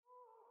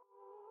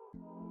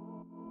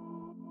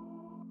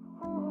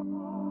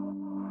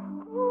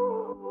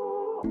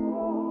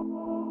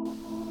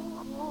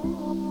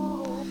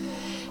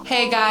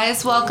Hey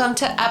guys, welcome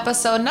to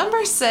episode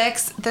number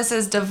 6. This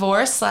is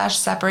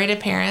Divorce/Separated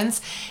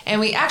Parents,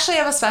 and we actually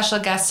have a special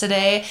guest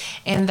today,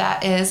 and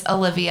that is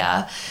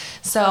Olivia.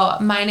 So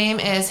my name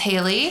is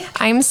Haley.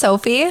 I'm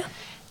Sophie.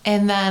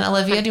 And then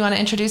Olivia, do you want to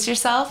introduce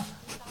yourself?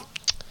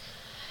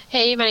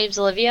 Hey, my name's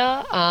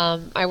Olivia.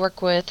 I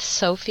work with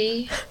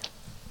Sophie.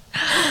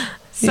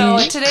 So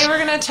today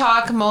we're going to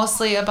talk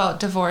mostly about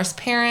divorced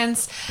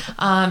parents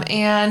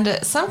and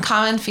some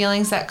common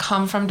feelings that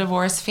come from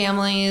divorced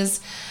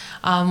families.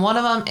 One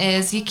of them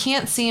is you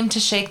can't seem to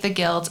shake the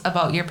guilt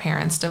about your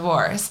parents'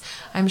 divorce.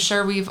 I'm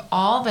sure we've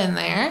all been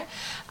there.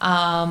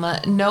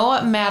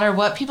 No matter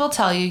what people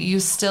tell you,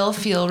 you still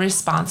feel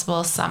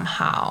responsible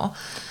somehow.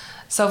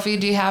 Sophie,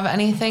 do you have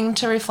anything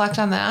to reflect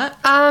on that?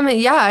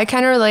 Yeah, I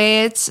kind of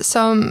relate.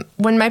 So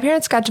when my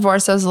parents got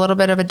divorced, it was a little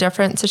bit of a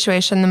different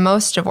situation than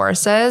most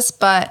divorces.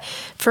 But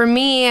for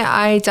me,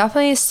 I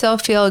definitely still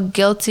feel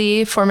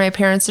guilty for my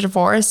parents'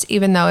 divorce,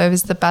 even though it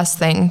was the best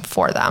thing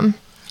for them.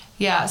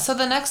 Yeah, so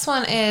the next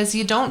one is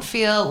you don't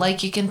feel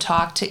like you can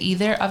talk to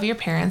either of your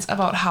parents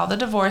about how the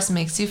divorce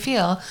makes you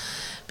feel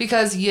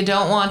because you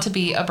don't want to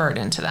be a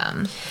burden to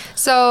them.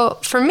 So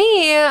for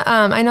me,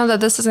 I know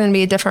that this is going to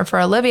be different for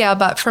Olivia,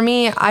 but for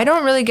me, I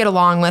don't really get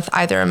along with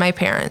either of my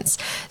parents.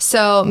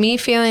 So me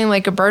feeling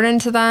like a burden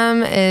to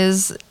them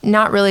is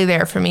not really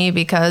there for me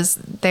because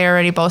they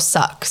already both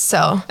suck.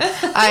 So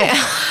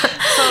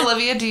So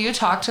Olivia, do you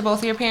talk to both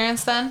of your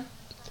parents then?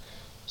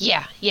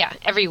 Yeah,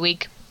 every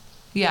week.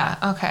 Yeah,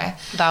 okay.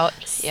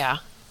 Yeah.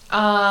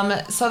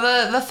 So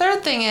the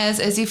third thing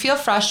is you feel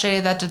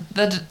frustrated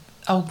that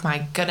oh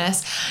my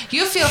goodness.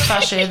 You feel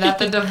frustrated that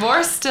the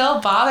divorce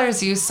still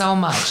bothers you so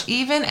much,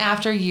 even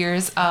after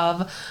years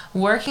of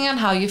working on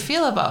how you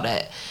feel about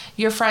it.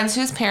 Your friends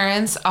whose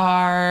parents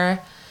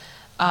are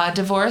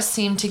divorced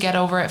seem to get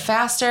over it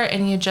faster,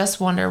 and you just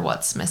wonder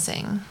what's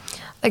missing.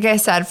 Like I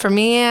said, for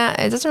me,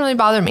 it doesn't really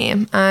bother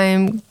me.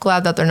 I'm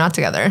glad that they're not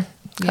together.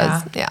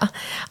 Yeah.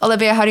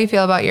 Olivia, how do you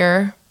feel about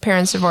your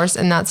parents' divorce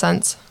in that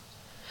sense?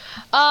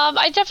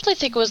 I definitely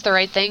think it was the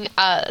right thing.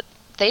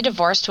 They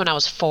divorced when I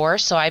was 4,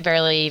 so I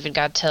barely even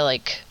got to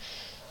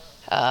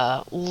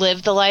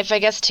live the life, I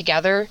guess,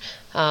 together.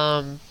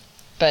 But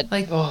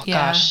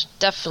gosh,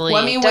 definitely.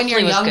 Well, I mean, when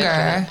you're was good for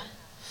younger,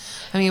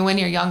 them. when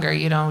you're younger,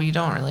 you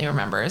don't really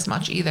remember as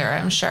much either,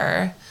 I'm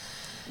sure.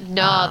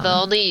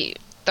 No,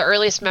 the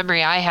earliest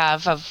memory I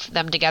have of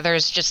them together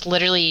is just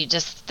literally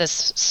just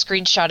this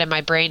screenshot in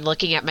my brain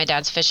looking at my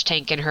dad's fish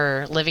tank in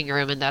her living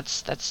room, and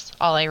that's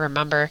all I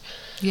remember.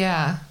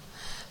 Yeah.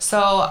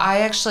 So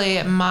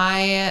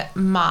my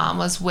mom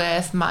was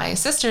with my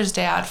sister's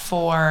dad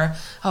for,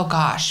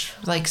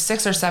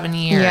 6 or 7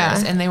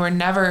 years, and they were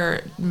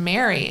never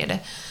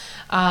married.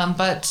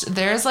 But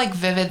there's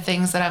vivid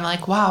things that I'm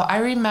like, wow, I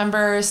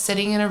remember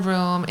sitting in a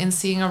room and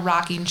seeing a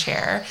rocking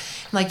chair.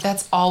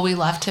 That's all we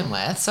left him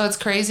with. So it's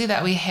crazy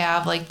that we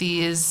have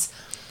these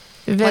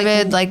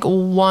vivid,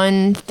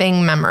 one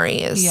thing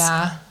memories.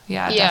 Yeah,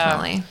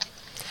 definitely.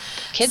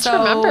 Kids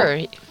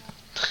remember.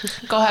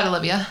 Go ahead,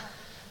 Olivia.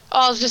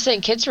 Oh, I was just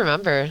saying, kids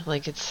remember. I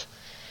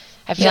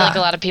feel like a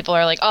lot of people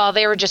are like, oh,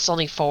 they were just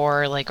only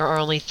 4, or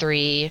only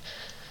 3.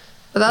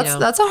 But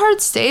that's a hard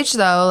stage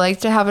though,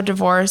 to have a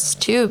divorce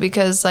too,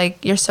 because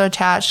you're so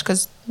attached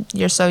because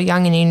you're so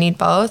young and you need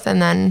both,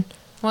 and then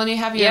and you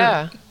have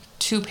your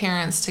 2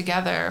 parents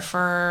together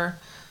for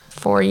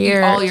 4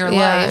 years, all your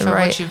life, of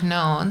what you've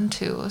known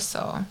too.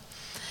 So,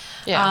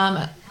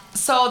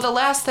 So the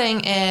last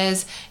thing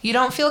is you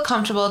don't feel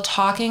comfortable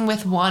talking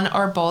with one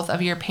or both of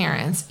your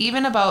parents,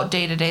 even about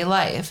day-to-day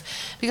life,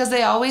 because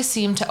they always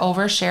seem to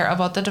overshare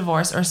about the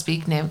divorce or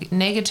speak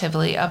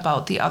negatively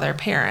about the other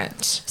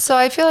parent. So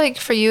I feel like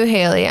for you,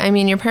 Haley,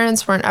 your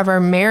parents weren't ever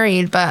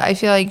married, but I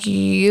feel like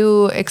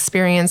you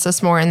experience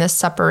this more in this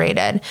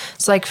separated.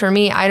 So for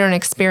me, I don't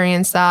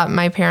experience that.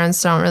 My parents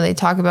don't really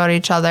talk about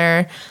each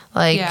other.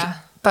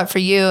 But for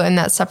you in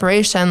that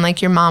separation,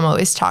 your mom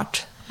always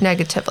talked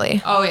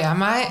negatively. Oh yeah,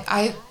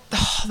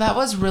 that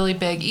was really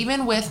big.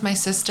 Even with my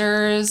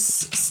sister's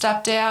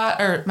stepdad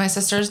or my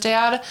sister's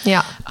dad.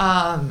 Yeah.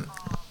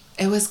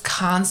 It was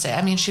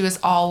constant. She was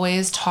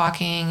always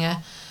talking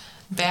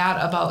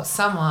bad about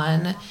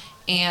someone,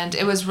 and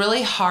it was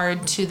really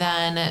hard to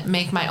then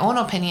make my own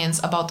opinions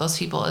about those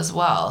people as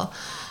well.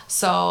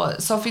 So,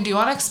 Sophie, do you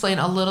want to explain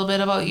a little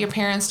bit about your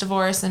parents'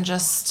 divorce and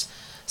just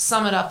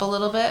sum it up a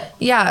little bit?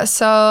 Yeah,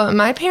 so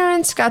my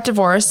parents got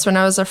divorced when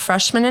I was a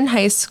freshman in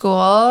high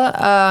school.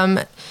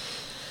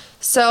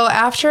 So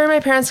after my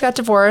parents got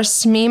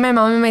divorced, me, my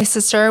mom, and my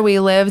sister, we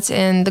lived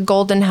in the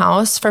Golden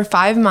House for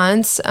 5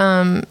 months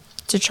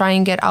to try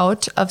and get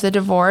out of the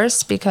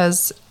divorce,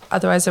 because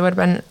otherwise it would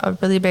have been a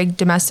really big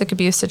domestic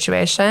abuse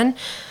situation.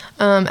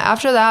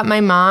 After that, my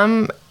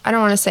mom, I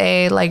don't want to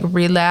say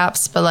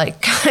relapsed,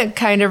 but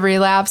kind of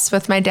relapsed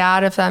with my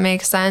dad, if that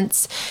makes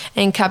sense,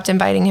 and kept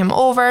inviting him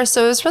over.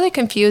 So it was really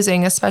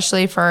confusing,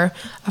 especially for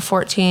a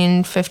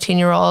 14,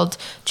 15-year-old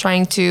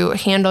trying to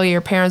handle your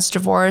parents'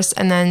 divorce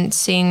and then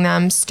seeing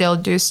them still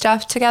do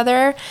stuff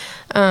together.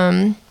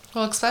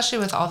 Well, especially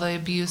with all the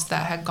abuse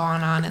that had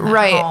gone on in the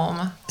Right.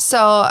 home.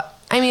 So,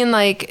 I mean,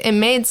 like, it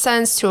made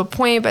sense to a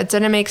point, but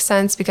didn't make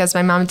sense because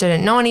my mom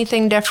didn't know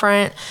anything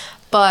different.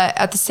 But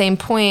at the same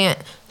point,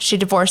 she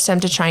divorced him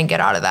to try and get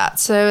out of that.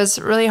 So it was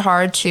really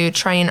hard to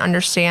try and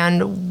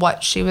understand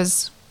what she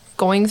was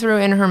going through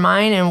in her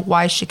mind and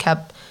why she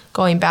kept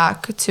going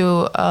back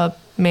to a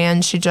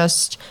man she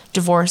just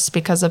divorced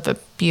because of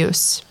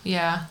abuse.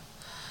 Yeah.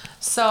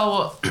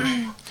 So,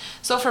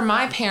 so for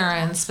my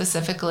parents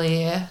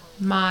specifically,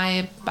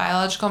 my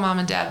biological mom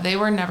and dad, they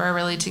were never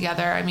really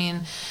together. I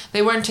mean,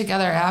 they weren't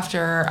together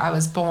after I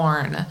was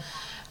born.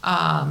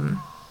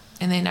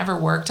 And they never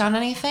worked on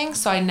anything.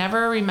 So I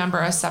never remember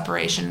a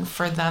separation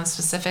for them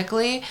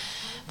specifically.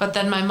 But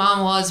then my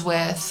mom was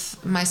with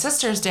my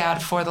sister's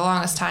dad for the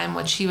longest time,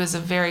 which he was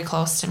very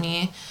close to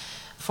me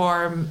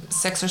for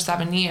 6 or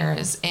 7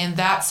 years. And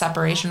that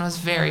separation was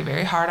very,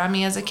 very hard on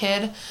me as a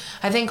kid.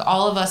 I think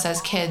all of us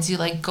as kids, you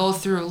like go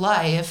through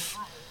life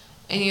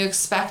and you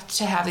expect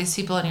to have these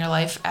people in your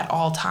life at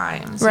all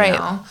times, Right. you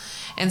know?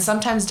 And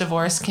sometimes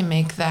divorce can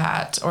make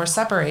that, or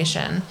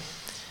separation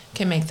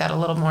can make that a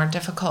little more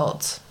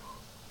difficult,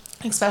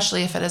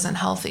 especially if it isn't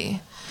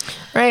healthy.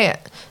 Right.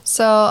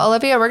 So,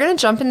 Olivia, we're going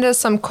to jump into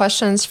some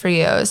questions for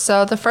you.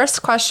 So, the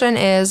first question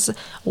is,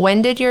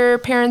 when did your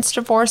parents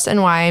divorce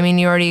and why? I mean,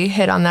 you already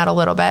hit on that a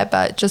little bit,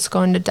 but just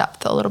go into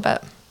depth a little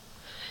bit.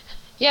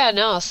 Yeah,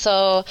 no.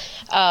 So,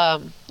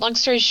 long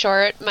story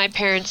short, my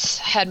parents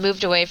had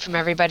moved away from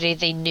everybody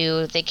they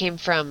knew. They came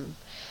from,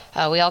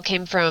 we all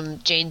came from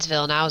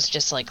Janesville, and I was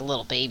just like a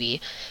little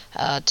baby,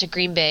 to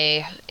Green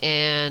Bay,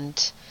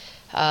 and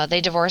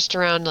they divorced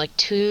around like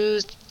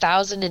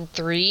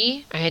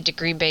 2003. I had to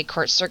Green Bay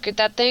court circuit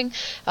that thing.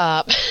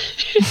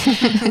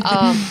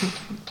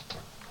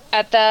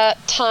 At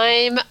that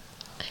time,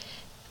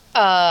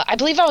 I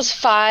believe I was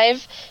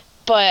 5.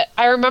 But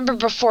I remember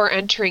before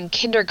entering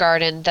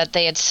kindergarten that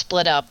they had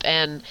split up,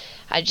 and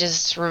I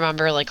just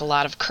remember like a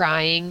lot of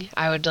crying.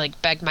 I would like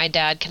beg my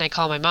dad, can I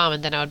call my mom?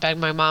 And then I would beg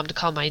my mom to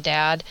call my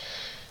dad.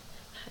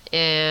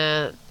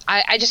 And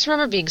I just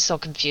remember being so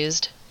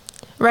confused.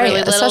 Right, Really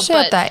little, especially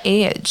but at that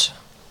age.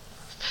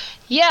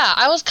 yeah,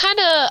 I was kind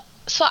of,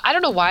 so I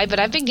don't know why, but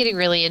I've been getting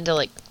really into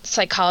like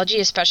psychology,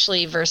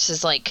 especially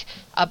versus like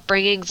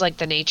upbringings, like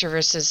the nature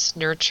versus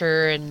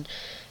nurture, and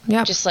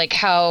Yep. just like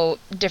how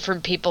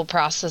different people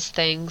process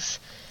things.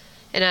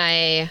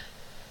 And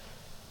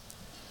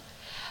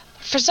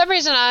for some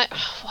reason, I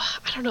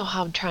don't know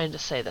how I'm trying to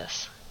say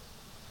this.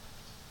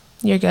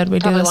 You're good. We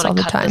do Probably this want all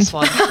to the cut time. this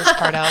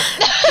part out.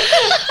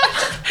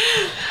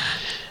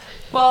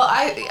 Well,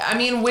 I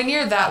mean, when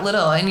you're that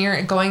little and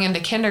you're going into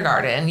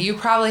kindergarten, you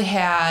probably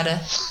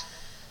had,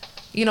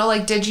 you know,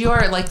 like,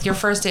 your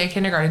first day of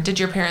kindergarten, did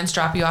your parents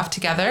drop you off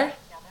together?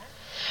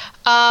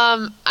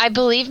 I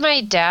believe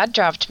my dad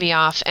dropped me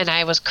off and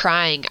I was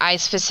crying. I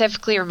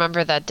specifically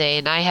remember that day,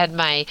 and I had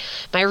my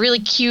really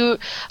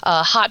cute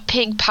hot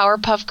pink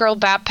Powerpuff Girl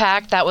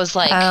backpack that was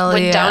like Hell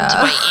went down to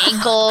yeah. my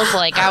ankles,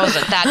 like I was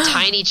that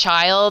tiny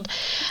child.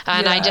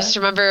 And I Yeah. just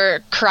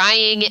remember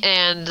crying,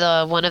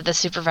 and one of the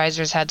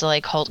supervisors had to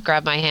like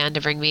grab my hand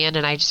to bring me in,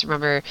 and I just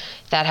remember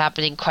that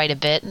happening quite a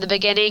bit in the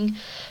beginning.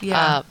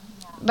 Yeah.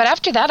 But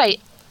after that, I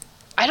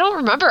don't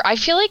remember. I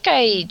feel like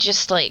I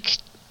just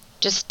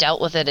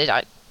dealt with it.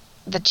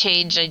 The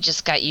change I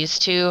just got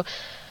used to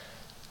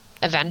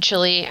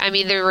eventually. I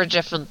mean, there were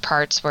different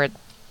parts where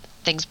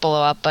things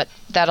blow up, but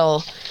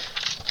that'll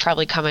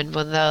probably come in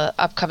with the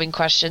upcoming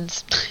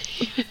questions.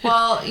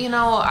 Well, you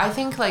know, I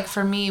think like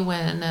for me,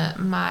 when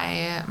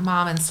my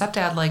mom and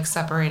stepdad like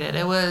separated,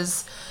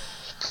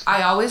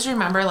 I always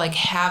remember like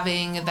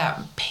having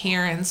that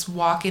parents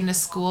walk into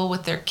school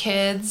with their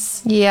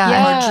kids. Yeah.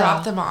 Yeah. Or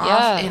drop them off.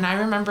 Yeah. And I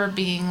remember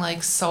being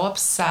like so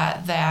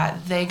upset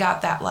that they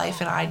got that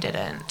life and I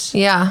didn't.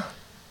 Yeah.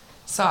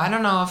 So I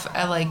don't know if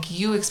like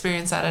you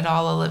experienced that at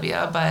all,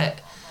 Olivia, but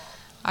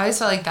I always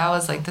felt like that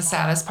was like the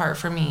saddest part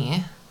for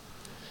me.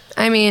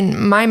 I mean,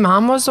 my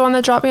mom was the one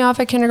that dropped me off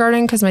at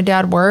kindergarten because my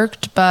dad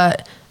worked,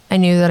 but I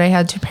knew that I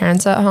had 2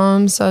 parents at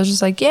home, so I was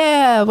just like,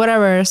 yeah,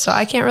 whatever. So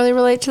I can't really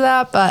relate to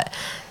that, but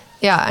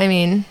yeah, I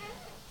mean,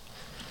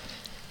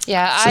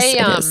 Yeah, it's just-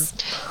 it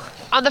is.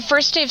 on the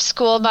first day of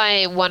school,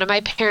 one of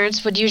my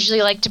parents would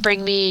usually like to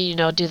bring me,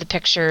 do the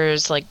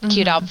pictures, like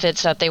cute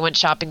outfits that they went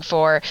shopping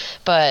for.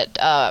 But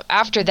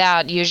after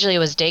that, usually it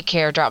was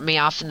daycare, dropped me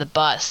off in the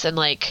bus, and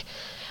like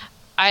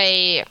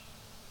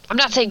I'm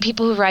not saying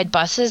people who ride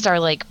buses are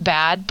like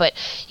bad, but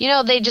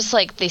they just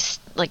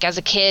like as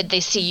a kid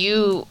they see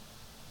you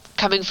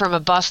coming from a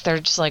bus, they're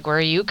just like, where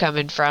are you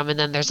coming from? And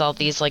then there's all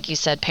these, like you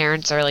said,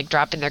 parents are like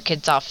dropping their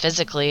kids off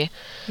physically.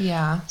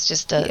 Yeah. It's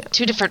just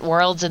two different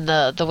worlds in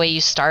the way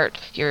you start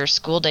your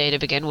school day to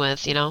begin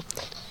with,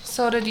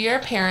 So did your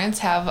parents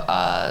have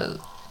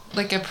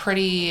like a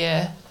pretty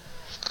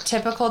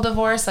typical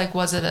divorce? Like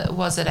was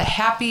it a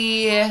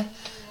happy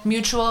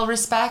mutual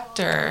respect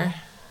or?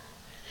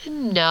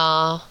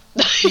 No.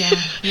 Yeah.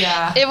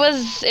 Yeah. It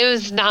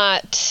was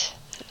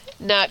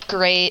not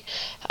great.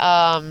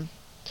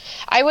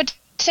 I would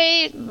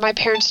say my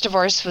parents'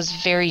 divorce was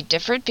very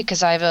different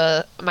because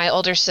my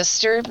older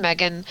sister,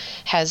 Megan,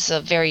 has a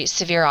very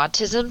severe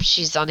autism.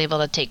 She's unable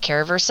to take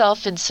care of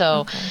herself, and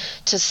so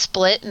to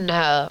split and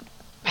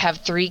have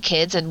 3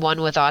 kids and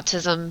one with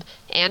autism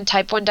and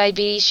type 1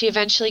 diabetes she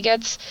eventually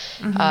gets,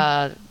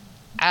 that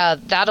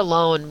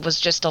alone was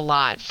just a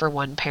lot for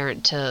one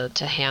parent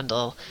to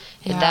handle.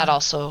 And that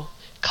also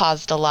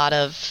caused a lot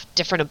of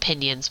different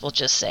opinions, we'll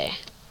just say.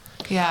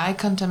 Yeah, I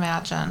couldn't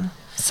imagine.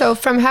 So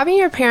from having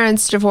your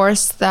parents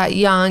divorced that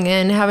young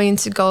and having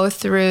to go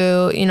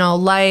through,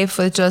 life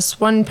with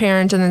just one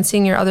parent and then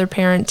seeing your other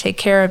parent take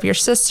care of your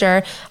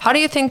sister, how do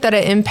you think that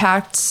it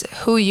impacts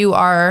who you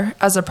are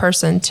as a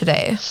person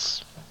today?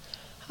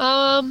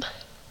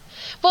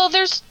 Well,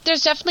 there's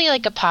definitely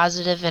like a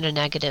positive and a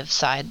negative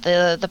side.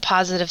 The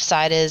positive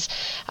side is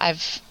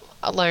I've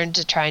learned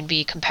to try and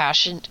be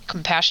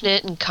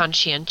compassionate and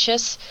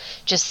conscientious,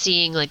 just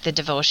seeing like the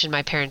devotion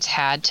my parents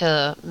had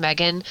to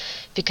Megan,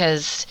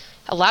 because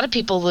a lot of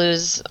people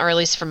lose, or at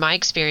least from my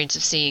experience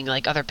of seeing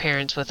like other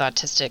parents with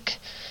autistic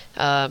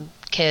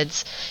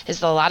kids, is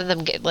that a lot of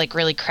them get like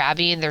really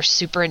crabby and they're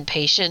super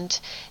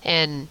impatient.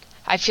 And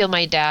I feel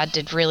my dad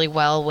did really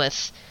well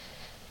with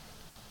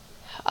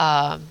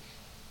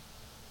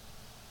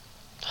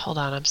hold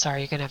on, I'm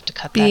sorry, you're gonna have to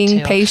cut being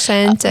that too.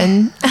 Patient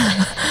and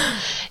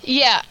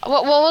yeah.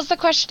 What was the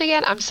question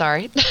again? I'm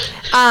sorry.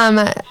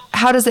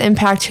 how does it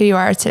impact who you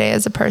are today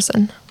as a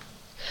person?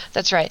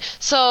 That's right.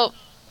 So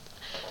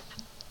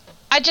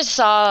I just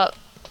saw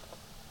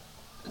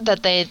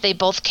that they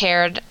both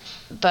cared,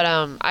 but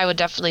I would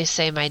definitely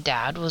say my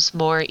dad was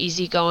more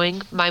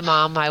easygoing. My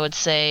mom, I would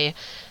say,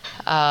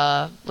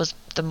 was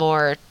the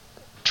more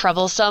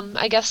troublesome,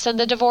 I guess, in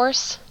the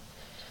divorce.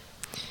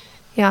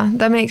 Yeah,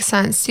 that makes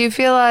sense. Do you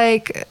feel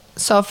like,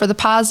 so for the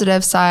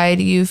positive side,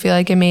 you feel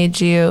like it made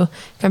you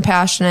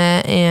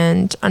compassionate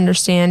and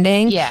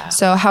understanding? Yeah.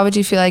 So how would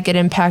you feel like it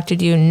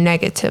impacted you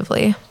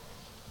negatively?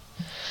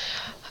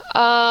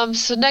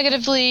 So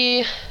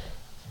negatively,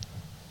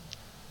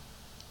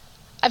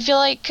 I feel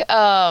like,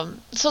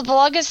 so the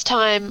longest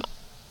time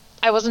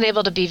I wasn't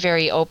able to be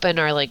very open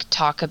or like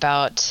talk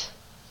about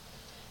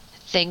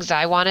things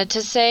I wanted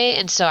to say,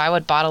 and so I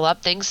would bottle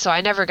up things, so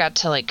I never got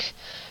to like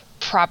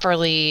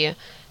properly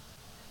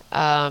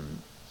I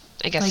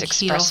guess Like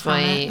express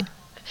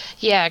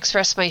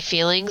my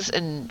feelings.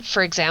 And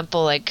for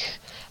example, like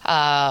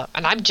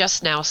and I'm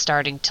just now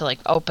starting to like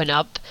open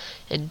up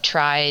and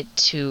try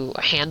to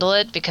handle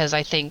it, because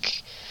I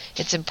think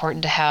it's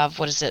important to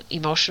have,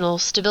 emotional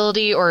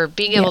stability, or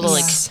being able to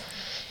like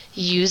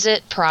use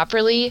it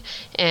properly.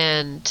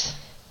 And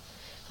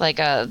like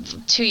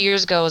 2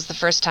 years ago was the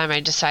first time I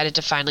decided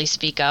to finally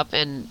speak up,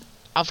 and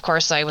of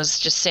course I was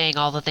just saying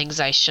all the things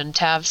I shouldn't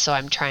have, so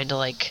I'm trying to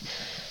like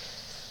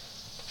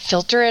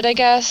filter it, I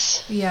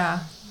guess. Yeah.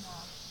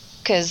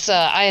 Because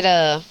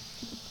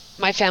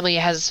my family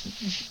has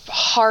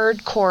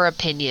hardcore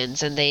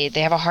opinions, and they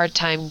have a hard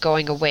time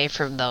going away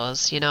from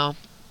those,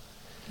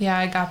 Yeah,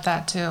 I got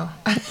that too.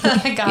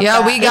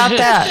 We got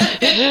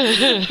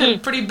that.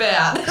 Pretty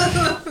bad.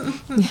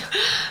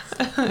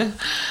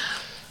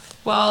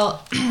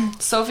 Well,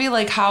 Sophie,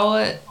 like,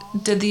 how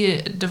did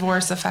the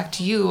divorce affect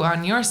you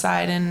on your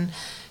side, and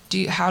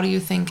how do you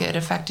think it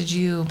affected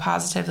you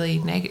positively,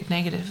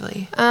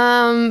 negatively?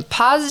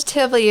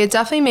 Positively, it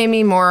definitely made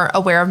me more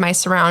aware of my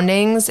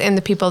surroundings and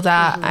the people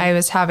that I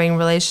was having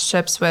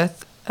relationships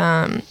with.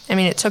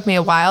 It took me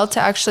a while to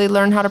actually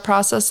learn how to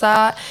process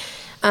that.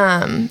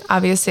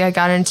 Obviously, I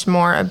got into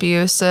more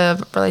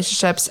abusive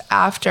relationships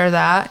after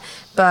that,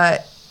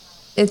 but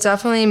it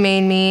definitely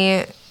made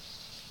me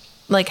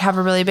like have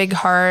a really big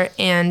heart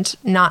and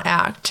not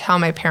act how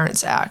my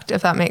parents act,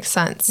 if that makes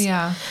sense.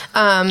 Yeah.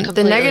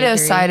 The negative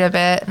side of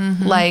it,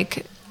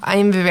 like,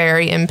 I'm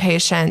very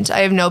impatient. I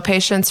have no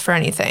patience for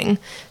anything.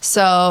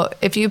 So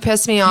if you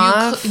piss me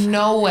off...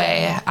 No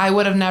way. I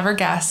would have never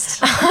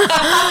guessed.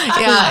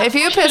 Yeah, if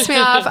you piss me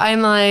off,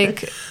 I'm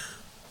like...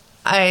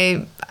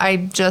 I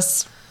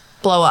just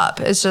blow up.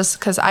 It's just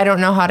because I don't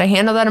know how to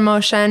handle that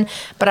emotion,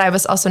 but I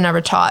was also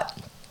never taught.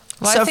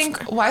 Well,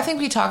 I think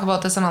we talk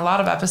about this in a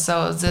lot of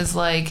episodes, is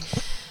like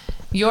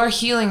your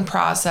healing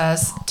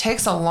process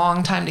takes a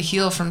long time to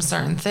heal from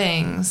certain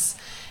things,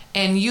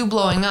 and you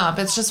blowing up,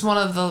 it's just one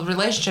of the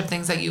relationship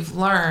things that you've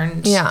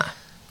learned. Yeah.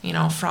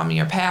 From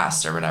your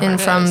past or whatever. And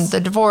from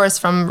the divorce,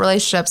 from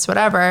relationships,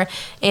 whatever.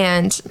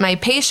 And my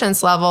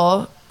patience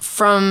level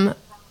from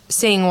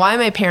seeing why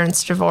my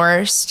parents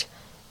divorced,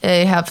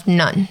 I have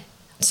none.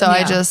 So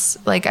I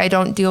just, I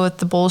don't deal with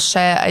the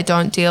bullshit. I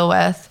don't deal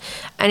with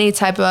any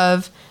type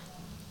of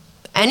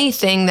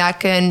anything that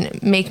can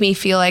make me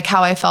feel like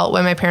how I felt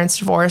when my parents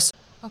divorced.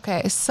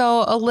 Okay,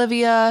 so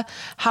Olivia,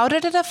 how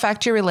did it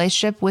affect your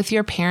relationship with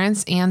your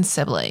parents and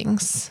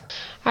siblings?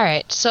 All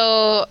right,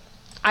 so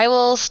I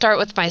will start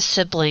with my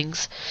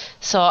siblings.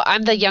 So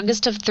I'm the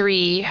youngest of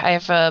 3. I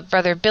have a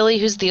brother, Billy,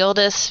 who's the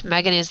oldest.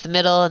 Megan is the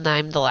middle, and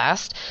I'm the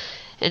last.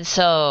 And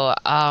so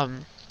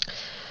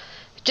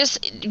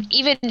just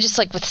even just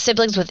like with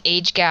siblings with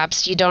age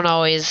gaps, you don't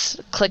always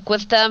click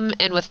with them.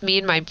 And with me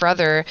and my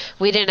brother,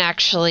 we didn't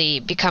actually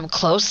become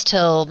close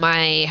till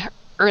my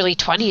early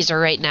 20s or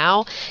right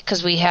now,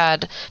 because we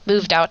had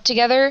moved out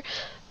together.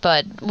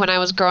 But when I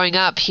was growing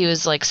up, he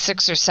was like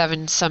 6 or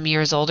 7 some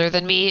years older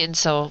than me, and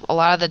so a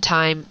lot of the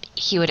time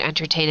he would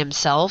entertain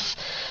himself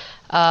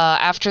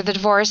after the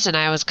divorce, and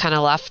I was kind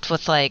of left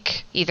with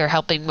like either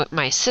helping with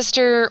my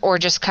sister or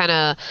just kind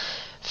of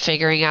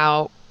figuring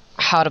out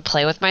how to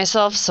play with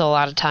myself. So a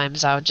lot of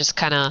times I would just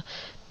kind of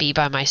be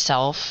by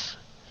myself.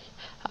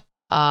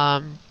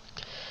 Um,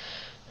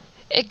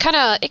 it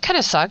kind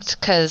of sucked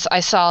because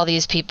I saw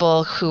these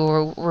people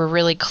who were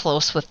really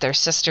close with their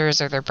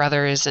sisters or their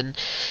brothers, and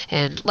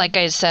like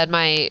I said,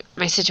 my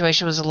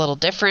situation was a little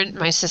different.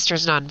 My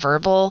sister's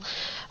nonverbal,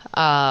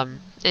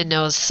 and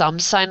knows some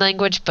sign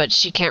language, but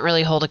she can't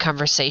really hold a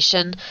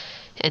conversation,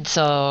 and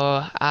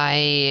so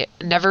I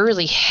never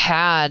really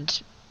had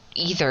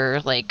either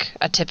like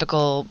a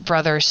typical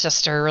brother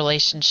sister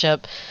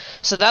relationship.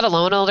 So that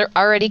alone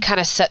already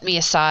kind of set me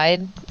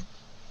aside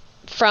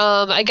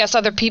from, I guess,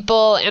 other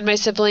people and my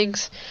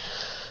siblings.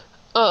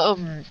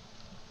 Um,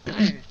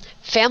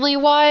 family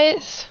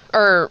wise,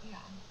 or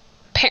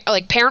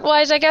like parent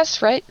wise, I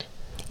guess, right?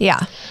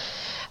 Yeah.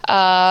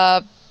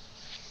 Uh,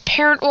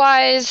 Parent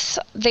wise,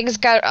 things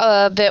got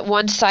a bit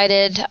one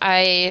sided.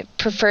 I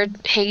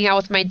preferred hanging out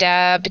with my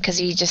dad because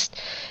he just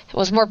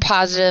was more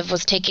positive,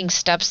 was taking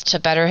steps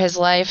to better his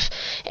life,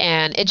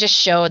 and it just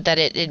showed that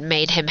it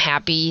made him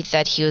happy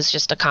that he was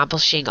just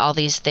accomplishing all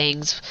these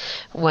things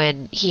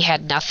when he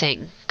had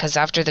nothing. Because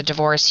after the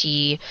divorce,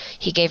 he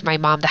gave my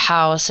mom the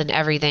house and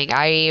everything.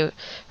 I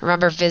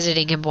remember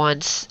visiting him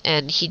once,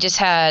 and he just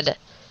had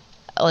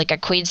like a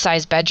queen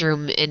size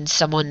bedroom in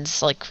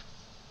someone's like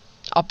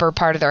upper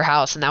part of their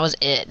house, and that was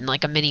it, and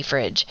like a mini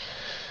fridge.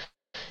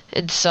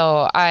 And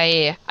so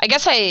I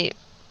guess I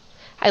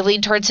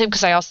leaned towards him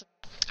because I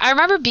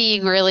remember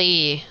being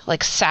really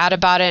like sad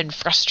about it and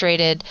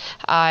frustrated.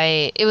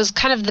 It was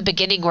kind of the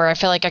beginning where I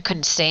felt like I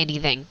couldn't say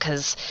anything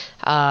because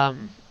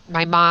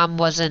my mom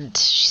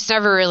she's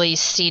never really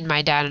seen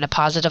my dad in a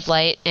positive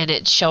light, and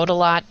it showed a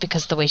lot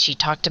because the way she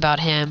talked about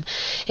him,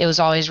 it was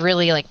always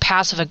really like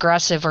passive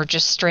aggressive or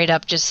just straight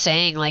up just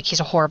saying like he's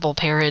a horrible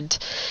parent.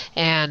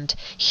 And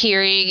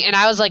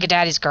I was like a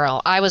daddy's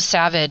girl. I was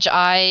savage.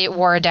 I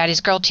wore a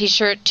daddy's girl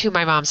t-shirt to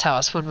my mom's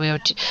house when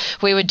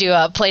we would do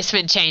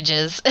placement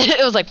changes.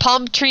 It was like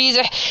palm trees,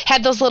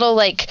 had those little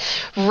like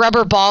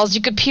rubber balls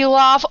you could peel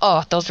off.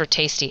 Oh, those were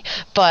tasty.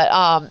 But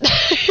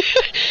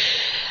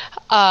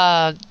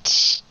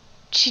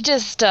she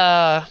just,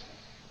 I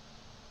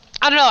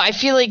don't know, I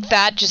feel like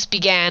that just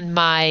began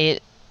I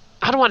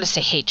don't want to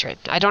say hatred.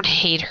 I don't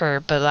hate her,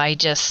 but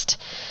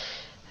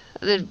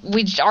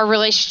our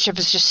relationship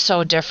is just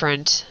so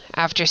different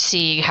after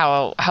seeing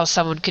how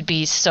someone could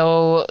be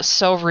so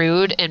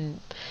rude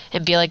and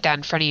be like that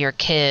in front of your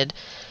kid.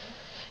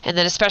 And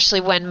then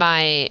especially when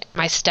my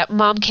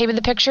stepmom came in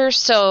the picture.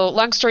 So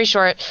long story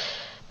short,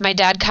 my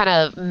dad kind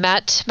of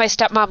met my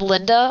stepmom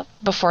Linda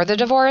before the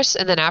divorce,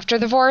 and then after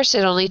the divorce,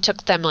 it only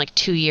took them like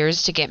 2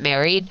 years to get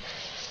married.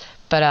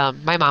 But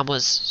my mom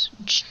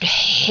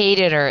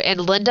hated her,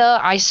 and Linda,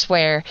 I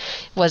swear,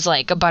 was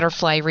like a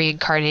butterfly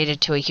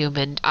reincarnated to a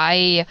human.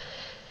 I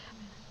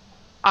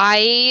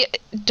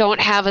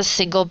don't have a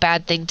single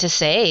bad thing to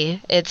say.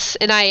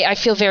 I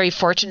feel very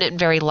fortunate and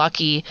very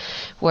lucky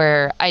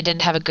where I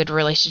didn't have a good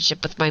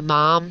relationship with my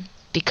mom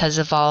because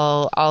of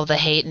all the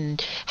hate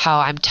and how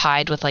I'm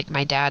tied with like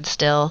my dad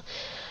still.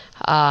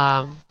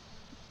 But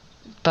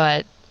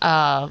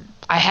I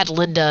had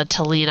Linda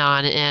to lean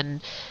on,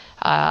 and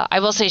I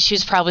will say she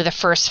was probably the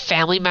first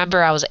family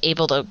member I was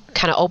able to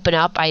kind of open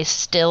up. I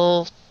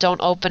still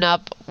don't open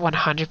up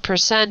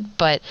 100%,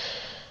 but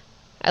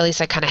at least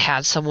I kind of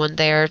had someone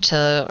there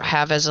to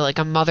have as like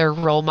a mother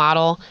role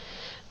model.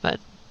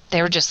 But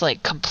they were just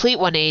like complete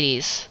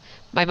 180s.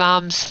 My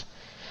mom's,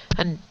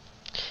 and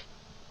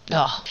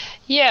oh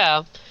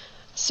yeah.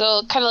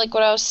 So kind of like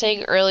what I was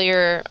saying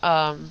earlier,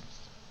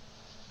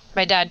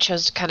 my dad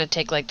chose to kind of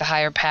take like the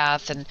higher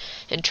path and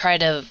try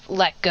to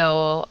let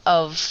go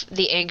of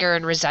the anger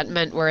and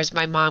resentment, whereas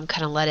my mom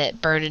kind of let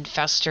it burn and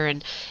fester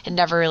and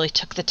never really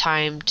took the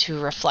time to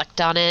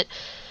reflect on it.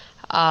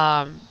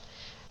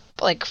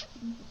 Like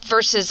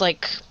versus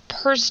like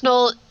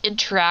personal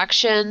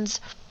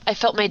interactions, I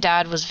felt my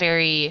dad was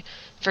very,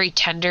 very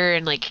tender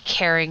and like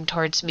caring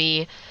towards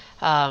me.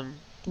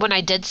 When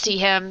I did see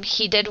him,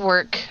 he did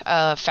work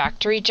a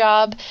factory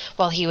job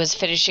while he was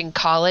finishing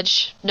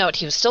college. Note,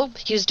 he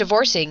was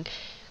divorcing,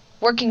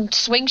 working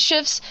swing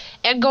shifts,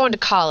 and going to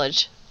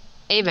college.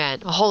 Amen.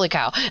 Holy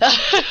cow.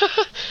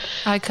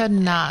 I could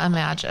not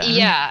imagine.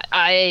 Yeah,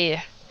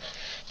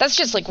 that's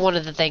just like one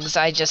of the things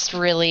I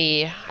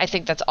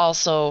think that's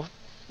also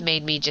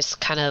made me just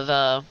kind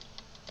of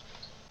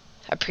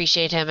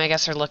appreciate him, I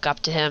guess, or look up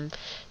to him,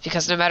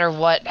 because no matter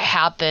what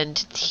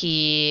happened,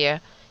 he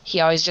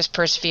always just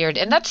persevered.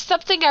 And that's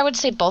something I would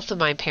say both of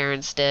my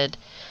parents did.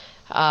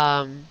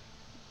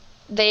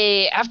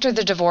 they, after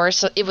the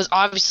divorce, it was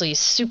obviously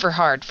super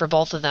hard for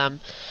both of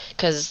them,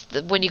 because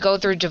when you go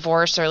through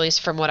divorce, or at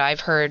least from what I've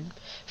heard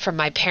from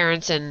my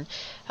parents and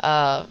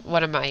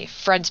one of my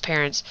friends'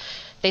 parents,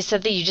 they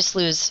said that you just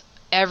lose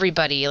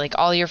everybody, like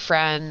all your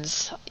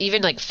friends,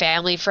 even like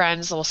family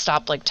friends will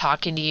stop like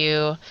talking to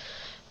you.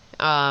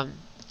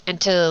 And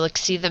to like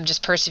see them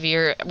just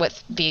persevere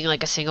with being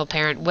like a single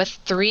parent with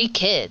 3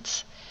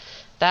 kids,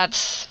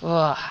 that's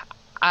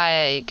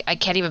I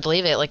can't even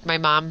believe it. Like my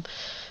mom,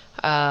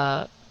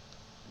 uh,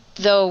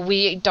 though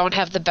we don't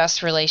have the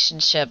best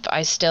relationship,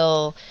 I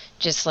still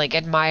just like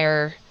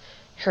admire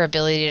her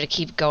ability to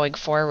keep going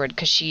forward,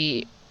 because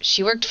she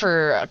worked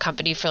for a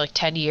company for like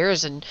 10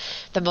 years, and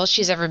the most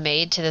she's ever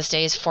made to this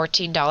day is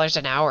 $14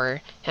 an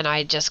hour, and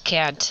I just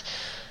can't.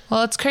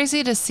 Well, it's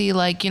crazy to see,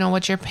 like,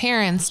 what your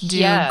parents do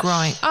Yes.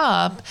 growing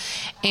up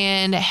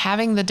and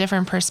having the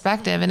different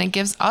perspective, and it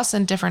gives us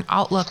a different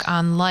outlook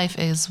on life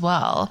as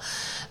well.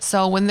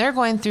 So when they're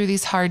going through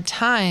these hard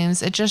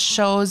times, it just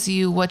shows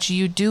you what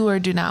you do or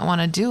do not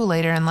want to do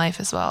later in life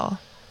as well.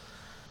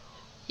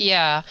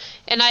 Yeah,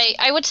 and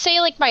I would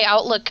say like my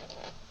outlook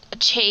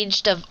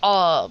changed of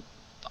all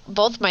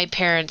both my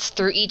parents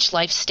through each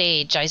life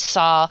stage. I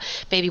saw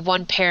maybe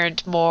one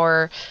parent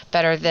more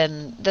better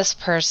than this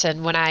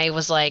person when I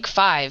was like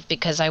 5,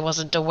 because I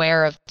wasn't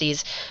aware of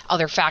these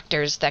other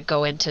factors that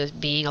go into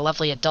being a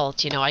lovely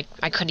adult.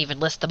 I couldn't even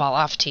list them all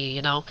off to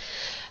you.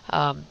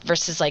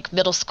 Versus like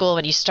middle school,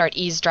 when you start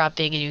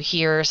eavesdropping and you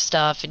hear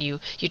stuff and you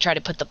try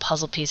to put the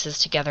puzzle pieces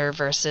together,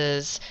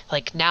 versus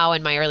like now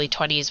in my early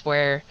 20s,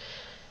 where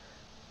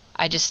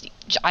I just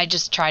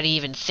try to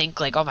even think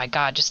like, oh my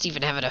God, just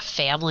even having a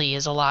family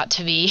is a lot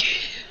to me.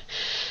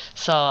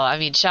 So, I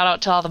mean, shout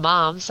out to all the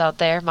moms out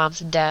there, moms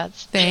and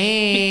dads.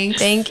 Thanks.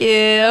 Thank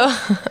you.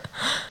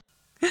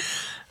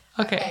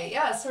 Okay.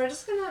 Yeah, so we're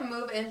just going to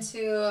move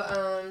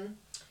into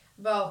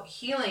about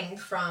healing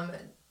from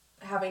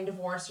having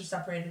divorced or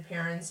separated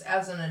parents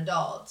as an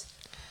adult.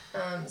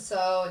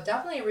 So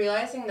definitely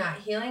realizing that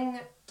healing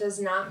does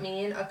not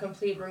mean a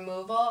complete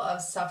removal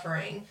of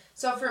suffering.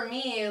 So for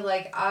me,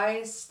 like,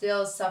 I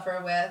still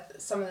suffer with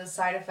some of the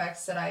side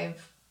effects that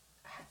I've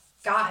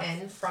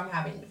gotten from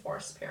having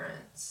divorced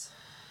parents.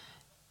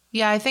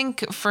 Yeah, I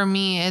think for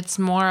me, it's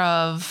more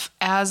of,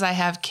 as I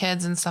have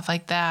kids and stuff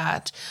like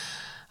that,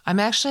 I'm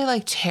actually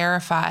like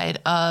terrified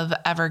of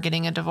ever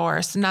getting a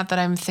divorce. Not that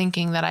I'm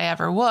thinking that I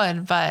ever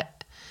would,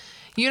 but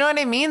you know what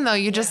I mean, though?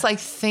 You just like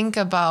think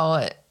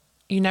about,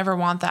 you never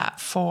want that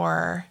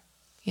for,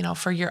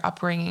 for your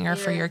upbringing or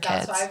for your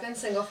kids. That's why I've been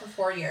single for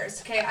 4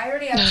 years. Okay, I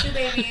already have 2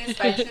 babies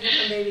by 2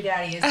 different baby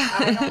daddies.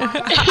 I don't want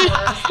a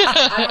divorce.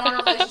 I don't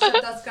want a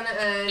relationship that's going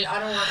to end. I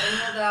don't want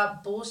any of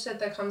that bullshit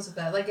that comes with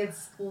it. Like,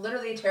 it's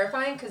literally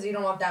terrifying because you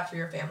don't want that for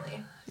your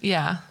family.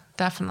 Yeah,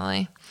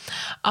 definitely.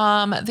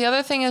 The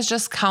other thing is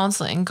just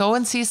counseling. Go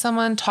and see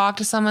someone, talk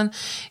to someone.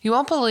 You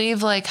won't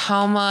believe like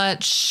how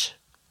much,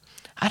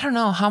 I don't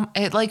know, how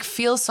it like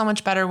feels so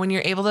much better when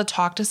you're able to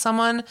talk to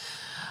someone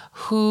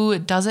who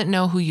doesn't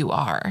know who you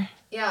are.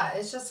 Yeah,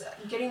 it's just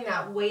getting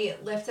that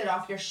weight lifted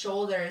off your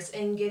shoulders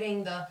and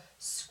getting the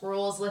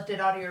scrolls lifted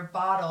out of your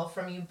bottle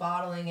from you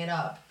bottling it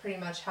up. Pretty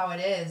much how it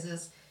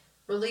is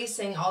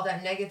releasing all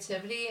that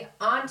negativity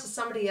onto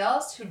somebody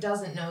else who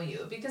doesn't know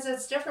you. Because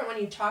it's different when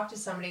you talk to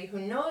somebody who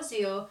knows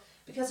you,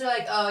 because they're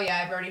like, oh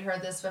yeah, I've already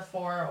heard this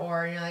before,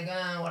 or you're like,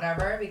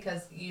 whatever,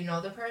 because you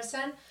know the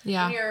person.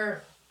 Yeah. And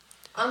you're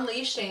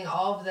unleashing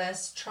all of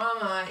this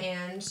trauma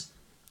and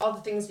all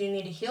the things you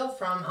need to heal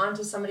from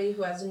onto somebody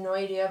who has no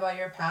idea about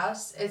your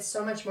past. It's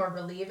so much more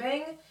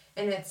relieving,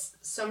 and it's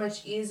so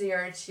much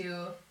easier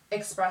to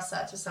express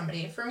that to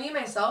somebody. For me,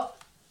 myself,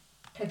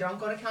 I don't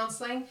go to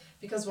counseling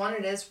because, one,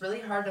 it is really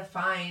hard to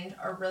find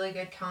a really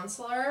good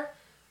counselor,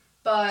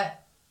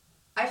 but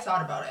I've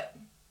thought about it.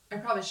 I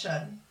probably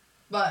should,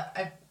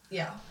 but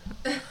yeah.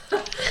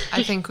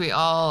 I think we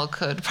all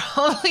could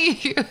probably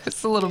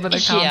use a little bit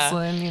of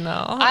counseling,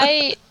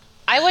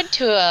 I went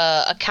to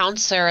a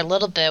counselor a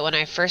little bit when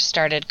I first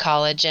started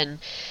college, and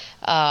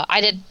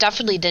I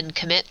definitely didn't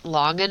commit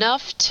long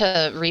enough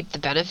to reap the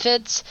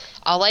benefits.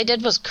 All I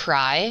did was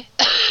cry.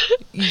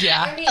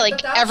 Yeah. I mean,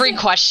 like every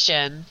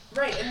question.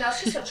 Right, and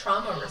that's just a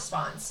trauma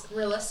response,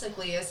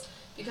 realistically, is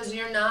because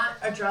you're not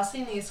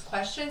addressing these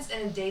questions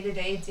in a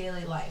day-to-day,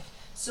 daily life.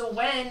 So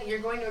when you're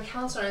going to a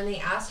counselor and they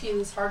ask you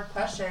these hard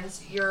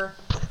questions, your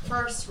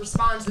first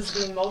response is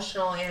to be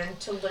emotional and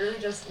to literally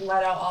just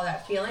let out all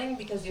that feeling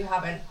because you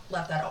haven't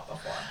let that out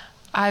before.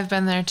 I've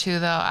been there too,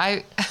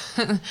 though.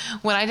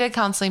 When I did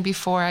counseling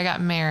before I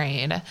got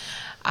married,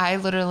 I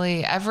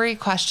literally, every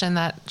question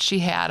that she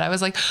had, I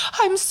was like,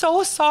 I'm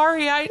so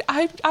sorry.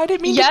 I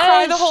didn't mean to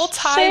cry the whole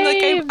time.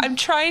 Same. Like I'm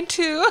trying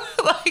to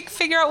like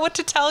figure out what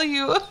to tell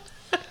you.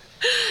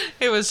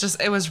 It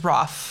was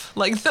rough.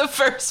 Like the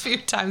first few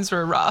times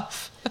were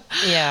rough.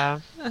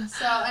 Yeah.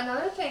 So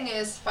another thing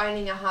is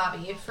finding a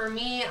hobby. For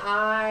me,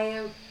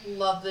 I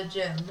love the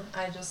gym.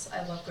 I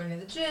love going to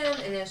the gym,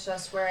 and it's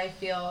just where I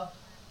feel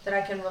that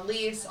I can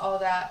release all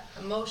that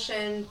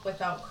emotion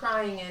without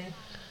crying and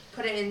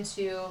put it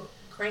into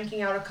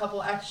cranking out a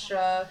couple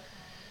extra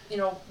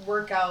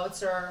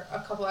workouts or a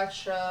couple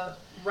extra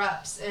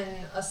reps in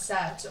a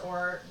set,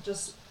 or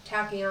just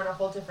tacking on a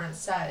whole different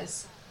set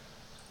is,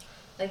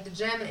 like, the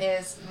gym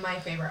is my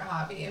favorite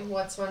hobby.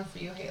 What's one for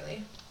you,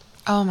 Haley?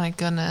 Oh my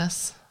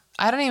goodness.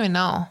 I don't even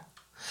know.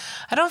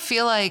 I don't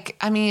feel like,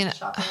 Shopping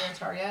at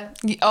Target?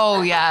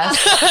 Oh, yes.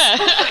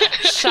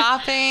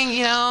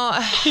 Shopping,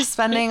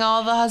 spending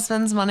all the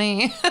husband's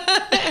money.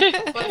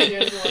 What's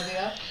yours,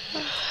 Olivia?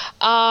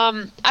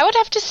 I would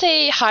have to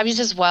say hobbies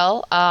as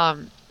well. I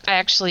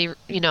actually,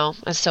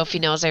 as Sophie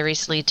knows, I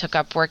recently took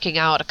up working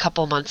out a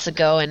couple months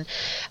ago, and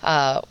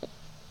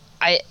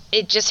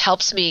it just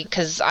helps me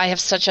because I have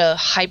such a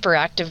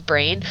hyperactive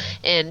brain,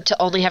 and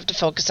to only have to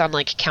focus on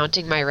like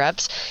counting my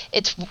reps,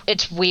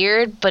 it's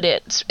weird, but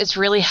it's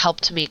really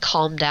helped me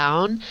calm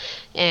down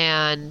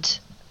and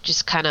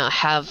just kind of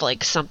have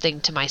like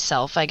something to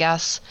myself, I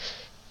guess.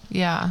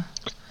 Yeah.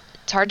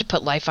 It's hard to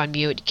put life on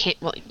mute.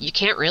 You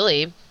can't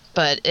really,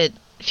 but if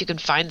you can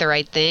find the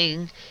right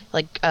thing,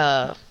 like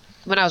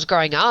when I was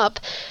growing up,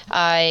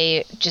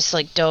 I just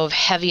like dove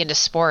heavy into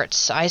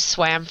sports. I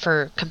swam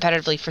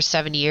competitively for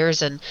 7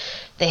 years, and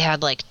they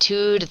had like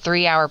 2 to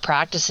 3 hour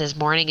practices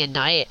morning and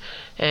night,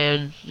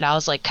 and that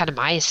was like kind of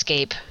my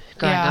escape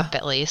growing up,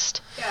 at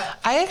least. Yeah,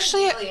 I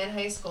actually in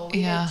high school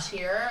we did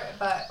cheer,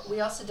 but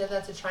we also did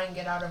that to try and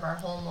get out of our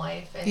home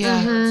life and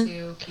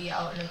to be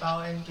out and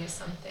about and do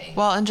something.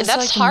 Well, and just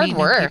that's like hard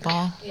work.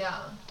 People. Yeah.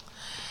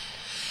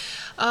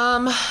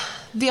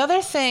 The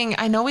other thing,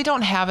 I know we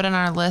don't have it on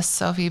our list,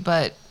 Sophie,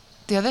 but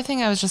the other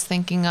thing I was just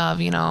thinking of,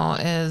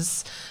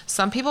 is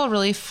some people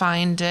really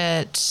find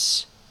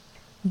it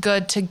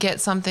good to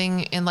get something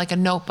in like a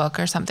notebook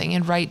or something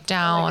and write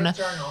down. Like a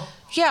journal.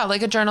 Yeah,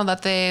 like a journal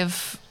that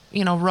they've,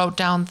 wrote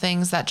down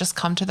things that just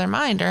come to their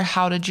mind, or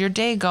how did your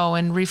day go,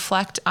 and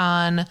reflect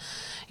on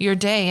your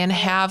day and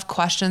have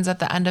questions at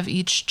the end of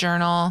each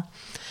journal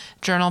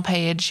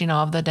page,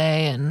 of the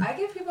day. And I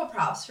give people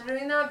props for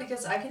doing that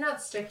because I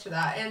cannot stick to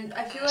that. And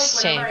I feel like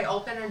Same. whenever I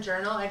open a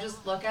journal, I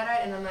just look at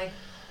it and I'm like,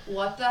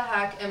 what the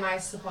heck am I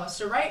supposed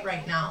to write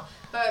right now?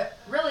 But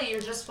really,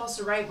 you're just supposed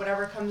to write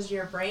whatever comes to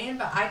your brain,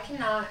 but I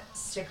cannot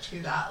stick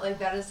to that. Like,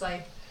 that is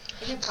like,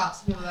 I give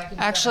props to people that can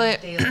do actually,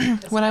 that daily.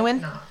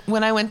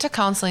 when I went to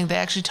counseling, they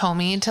actually told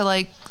me to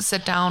like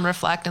sit down,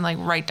 reflect, and like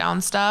write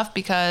down stuff,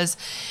 because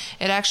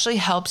it actually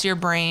helps your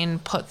brain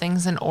put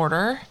things in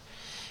order.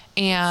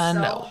 And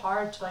it's so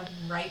hard to like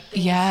write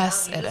things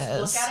yes, down. You it just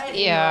is. Look at it and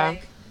Yeah. you're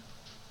like,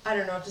 I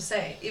don't know what to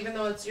say. Even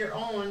though it's your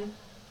own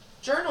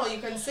journal, you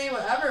can say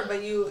whatever,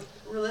 but you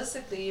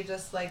realistically, you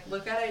just like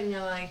look at it and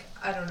you're like,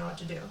 I don't know what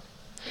to do.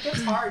 It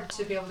gets hard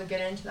to be able to get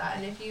into that.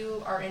 And if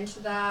you are into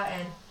that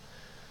and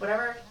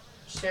whatever,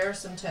 share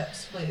some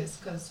tips, please,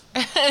 because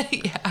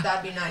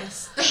that'd be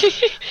nice.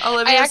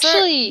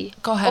 Olivia,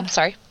 go ahead. Oh,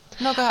 sorry.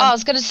 No, go ahead. I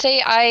was gonna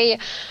say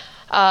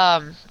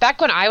back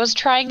when I was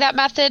trying that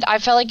method, I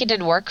felt like it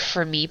didn't work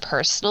for me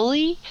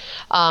personally.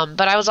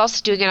 But I was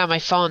also doing it on my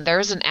phone. There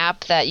was an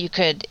app that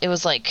it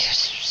was like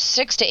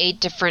 6 to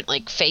 8 different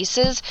like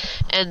faces,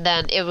 and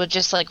then it would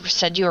just like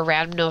send you a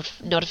random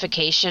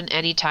notification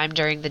anytime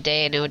during the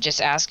day, and it would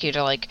just ask you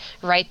to like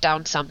write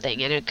down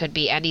something, and it could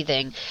be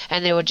anything,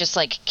 and they would just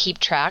like keep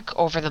track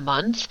over the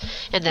month,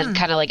 and then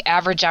kind of like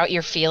average out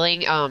your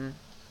feeling.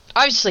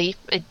 Obviously,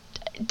 it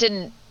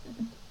didn't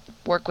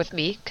work with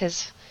me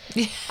because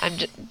I'm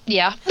just,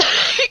 yeah.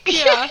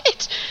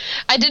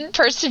 I didn't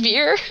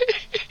persevere.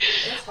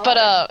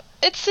 But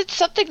it's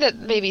something that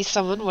maybe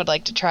someone would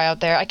like to try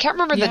out there. I can't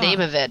remember the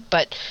name of it,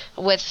 but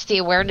with the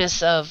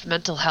awareness of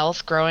mental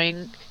health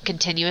growing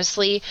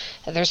continuously,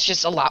 there's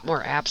just a lot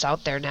more apps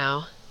out there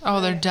now.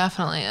 Oh, there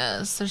definitely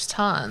is. There's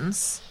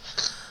tons.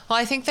 Well,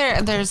 I think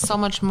there's so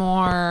much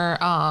more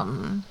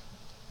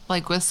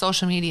like with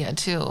social media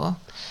too.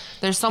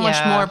 There's so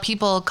much more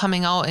people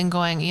coming out and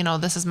going,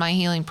 this is my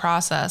healing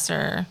process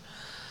or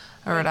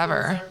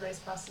whatever. Everybody's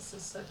process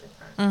is so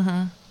different.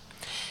 Mm-hmm.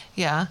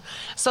 Yeah.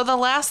 So the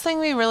last thing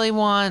we really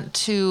want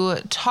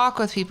to talk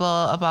with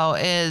people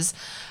about is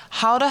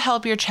how to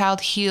help your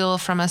child heal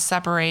from a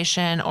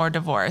separation or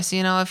divorce.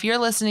 If you're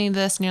listening to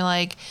this and you're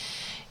like,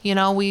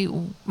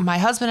 my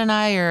husband and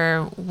I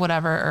or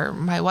whatever, or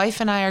my wife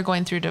and I are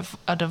going through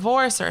a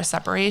divorce or a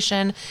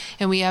separation,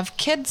 and we have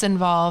kids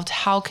involved,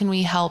 how can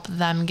we help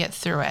them get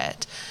through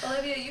it?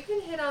 Olivia, you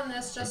can hit on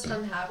this just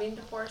from having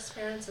divorced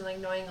parents and like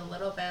knowing a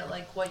little bit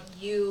like what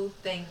you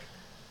think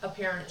a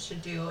parent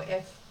should do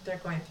if they're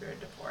going through a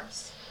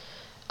divorce.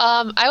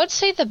 I would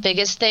say the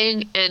biggest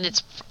thing, and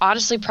it's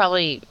honestly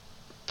probably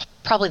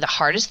the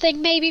hardest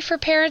thing maybe for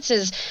parents,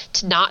 is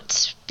to not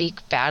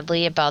speak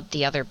badly about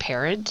the other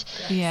parent.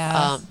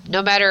 Yeah.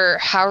 No matter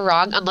how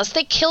wrong, unless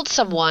they killed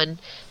someone,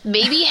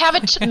 maybe have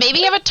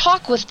a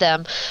talk with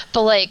them.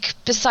 But like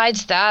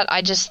besides that,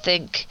 I just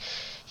think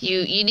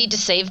you need to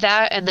save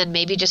that, and then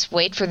maybe just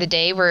wait for the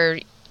day where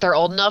they're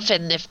old enough,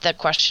 and if the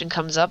question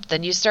comes up,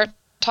 then you start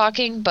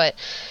talking. But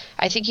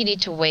I think you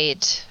need to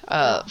wait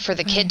for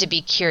the kid to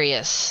be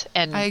curious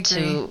and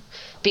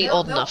be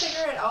old they'll enough.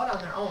 figure it out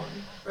on their own.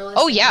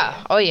 Oh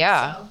yeah, oh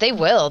yeah, So. they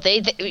will.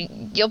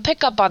 You'll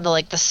pick up on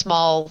the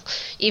small,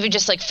 even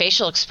just like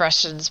facial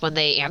expressions when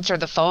they answer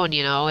the phone.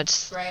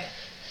 It's Right.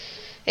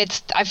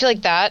 I feel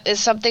like that is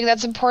something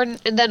that's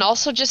important, and then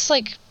also just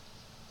like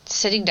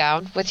sitting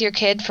down with your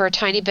kid for a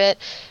tiny bit.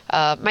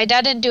 My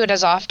dad didn't do it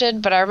as often,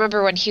 but I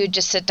remember when he would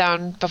just sit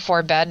down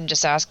before bed and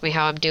just ask me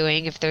how I'm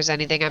doing, if there's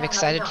anything I'm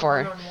excited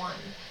for. One-on-one,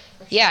 for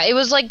sure. Yeah, it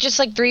was like just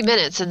like 3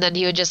 minutes, and then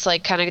he would just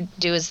like kind of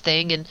do his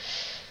thing.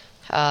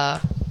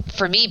 And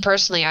for me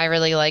personally, I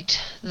really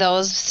liked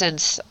those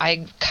since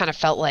I kind of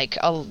felt like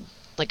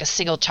a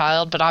single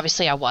child, but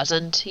obviously I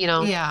wasn't.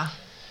 Yeah.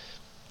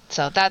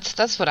 So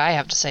that's what I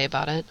have to say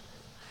about it.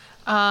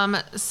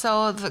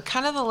 So the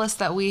kind of the list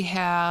that we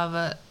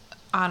have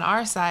on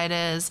our side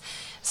is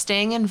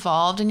staying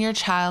involved in your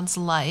child's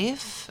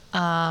life.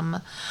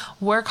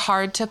 Work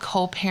hard to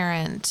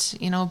co-parent.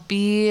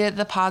 Be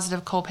the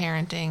positive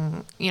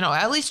co-parenting.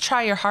 At least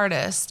try your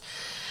hardest.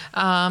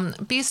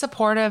 Be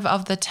supportive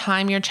of the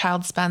time your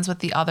child spends with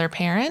the other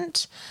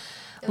parent.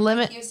 And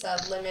like you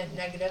said, limit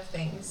negative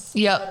things.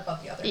 Yep.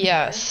 About the other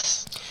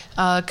Yes.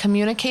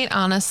 Communicate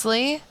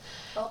honestly.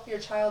 Help your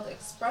child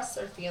express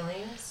their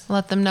feelings.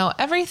 Let them know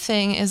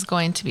everything is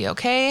going to be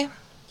okay.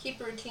 Keep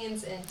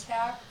routines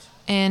intact.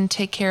 And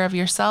take care of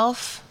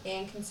yourself.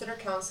 And consider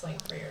counseling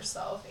for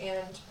yourself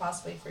and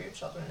possibly for your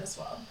children as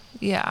well.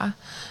 Yeah.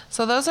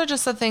 So those are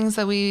just the things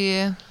that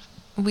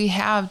we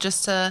have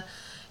just to,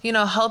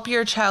 help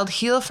your child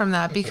heal from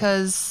that,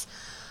 because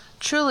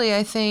truly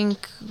I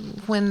think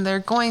when they're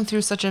going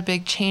through such a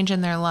big change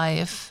in their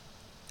life,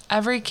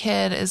 every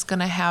kid is going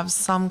to have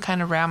some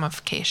kind of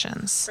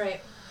ramifications.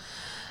 Right.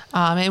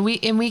 And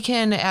we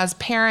can, as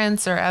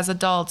parents or as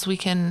adults, we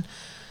can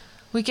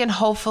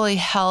hopefully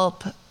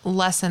help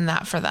lessen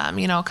that for them,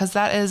 because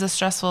that is a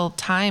stressful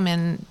time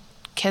in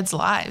kids'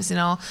 lives.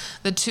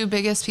 The two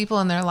biggest people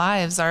in their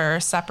lives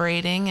are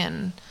separating,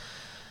 and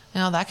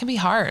that can be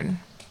hard.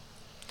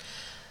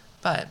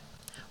 But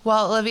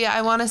well, Olivia,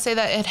 I want to say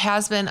that it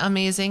has been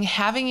amazing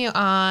having you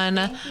on.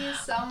 Thank you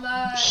so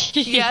much.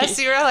 Yes,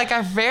 you were like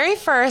our very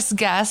first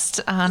guest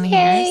on Yay.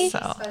 here.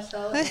 So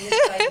Special and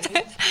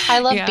exciting. I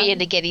love Yeah.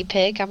 being a guinea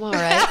pig. I'm all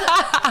right.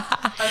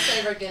 Our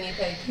favorite guinea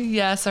pig.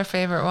 yes, our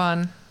favorite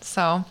one.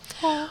 So,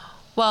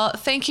 well,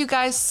 thank you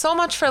guys so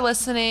much for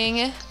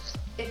listening.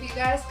 If you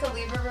guys could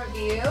leave a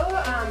review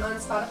on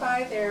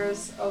Spotify,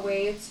 there's a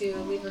way to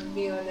leave a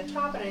review in the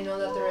top, and I know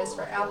that there is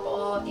for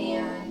Apple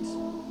and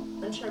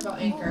I'm sure about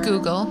Anchor.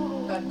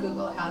 Google. But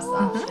Google has the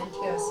option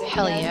too. So if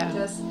Hell you guys yeah. could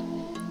just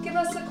give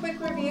us a quick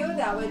review,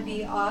 that would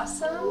be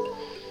awesome.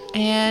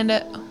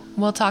 And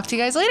we'll talk to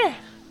you guys later.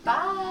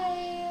 Bye.